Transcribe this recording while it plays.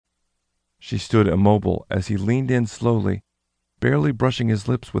She stood immobile as he leaned in slowly, barely brushing his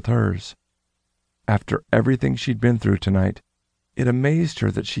lips with hers. After everything she'd been through tonight, it amazed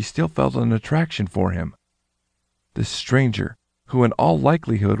her that she still felt an attraction for him. This stranger, who in all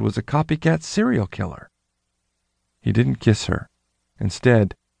likelihood was a copycat serial killer. He didn't kiss her.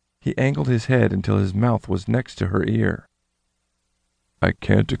 Instead, he angled his head until his mouth was next to her ear. I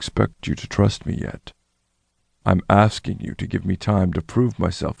can't expect you to trust me yet. I'm asking you to give me time to prove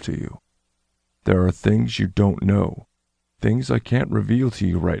myself to you. There are things you don't know, things I can't reveal to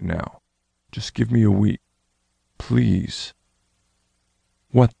you right now. Just give me a week. Please.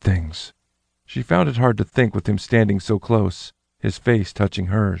 What things? She found it hard to think with him standing so close, his face touching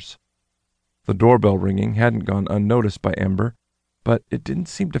hers. The doorbell ringing hadn't gone unnoticed by Ember, but it didn't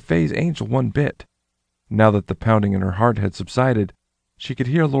seem to faze Angel one bit. Now that the pounding in her heart had subsided, she could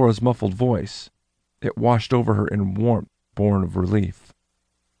hear Laura's muffled voice. It washed over her in warmth born of relief.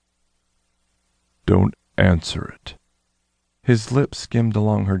 Don't answer it. His lips skimmed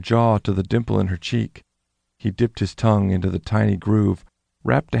along her jaw to the dimple in her cheek. He dipped his tongue into the tiny groove,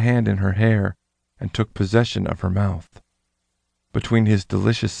 wrapped a hand in her hair, and took possession of her mouth. Between his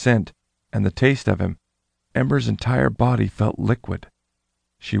delicious scent and the taste of him, Ember's entire body felt liquid.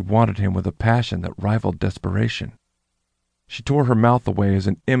 She wanted him with a passion that rivaled desperation. She tore her mouth away as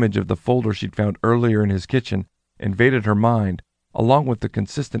an image of the folder she'd found earlier in his kitchen invaded her mind, along with the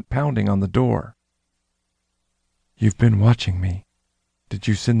consistent pounding on the door. You've been watching me. Did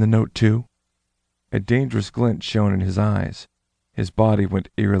you send the note too? A dangerous glint shone in his eyes. His body went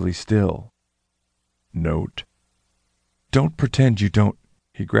eerily still. Note? Don't pretend you don't.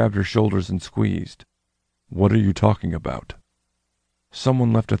 He grabbed her shoulders and squeezed. What are you talking about?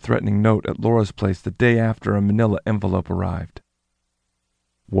 Someone left a threatening note at Laura's place the day after a manila envelope arrived.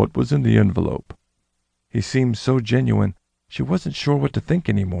 What was in the envelope? He seemed so genuine, she wasn't sure what to think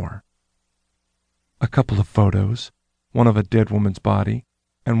anymore. A couple of photos, one of a dead woman's body,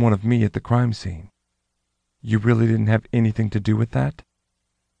 and one of me at the crime scene. You really didn't have anything to do with that?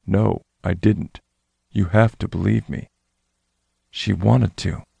 No, I didn't. You have to believe me. She wanted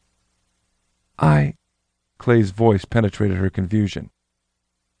to. Clay's voice penetrated her confusion.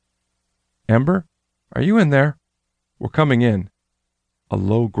 Ember? Are you in there? We're coming in. A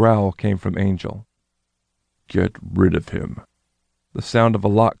low growl came from Angel. Get rid of him. The sound of a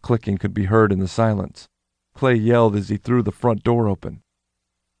lock clicking could be heard in the silence. Clay yelled as he threw the front door open.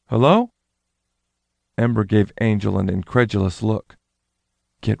 Hello? Ember gave Angel an incredulous look.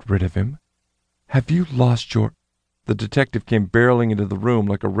 Get rid of him? Have you lost your... The detective came barreling into the room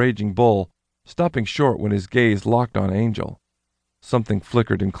like a raging bull, stopping short when his gaze locked on Angel. Something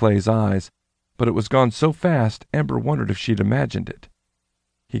flickered in Clay's eyes, but it was gone so fast Ember wondered if she'd imagined it.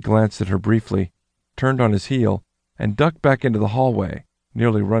 He glanced at her briefly, turned on his heel, and ducked back into the hallway,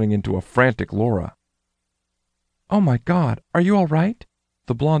 nearly running into a frantic Laura. Oh my God, are you all right?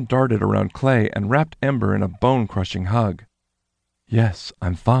 The blonde darted around Clay and wrapped Ember in a bone-crushing hug. Yes,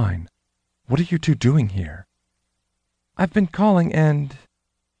 I'm fine. What are you two doing here? I've been calling and...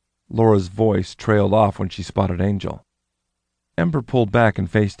 Laura's voice trailed off when she spotted Angel. Ember pulled back and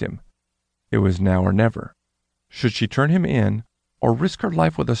faced him. It was now or never. Should she turn him in, or risk her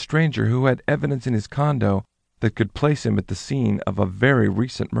life with a stranger who had evidence in his condo that could place him at the scene of a very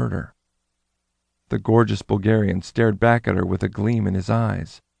recent murder? The gorgeous Bulgarian stared back at her with a gleam in his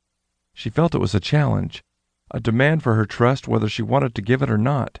eyes. She felt it was a challenge, a demand for her trust whether she wanted to give it or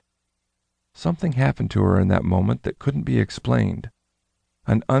not. Something happened to her in that moment that couldn't be explained.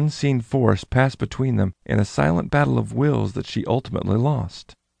 An unseen force passed between them in a silent battle of wills that she ultimately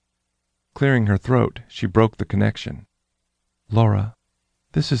lost. Clearing her throat, she broke the connection. Laura,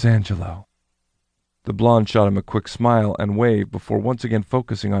 this is Angelo. The blonde shot him a quick smile and wave before once again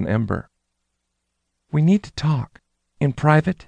focusing on Ember. We need to talk. In private?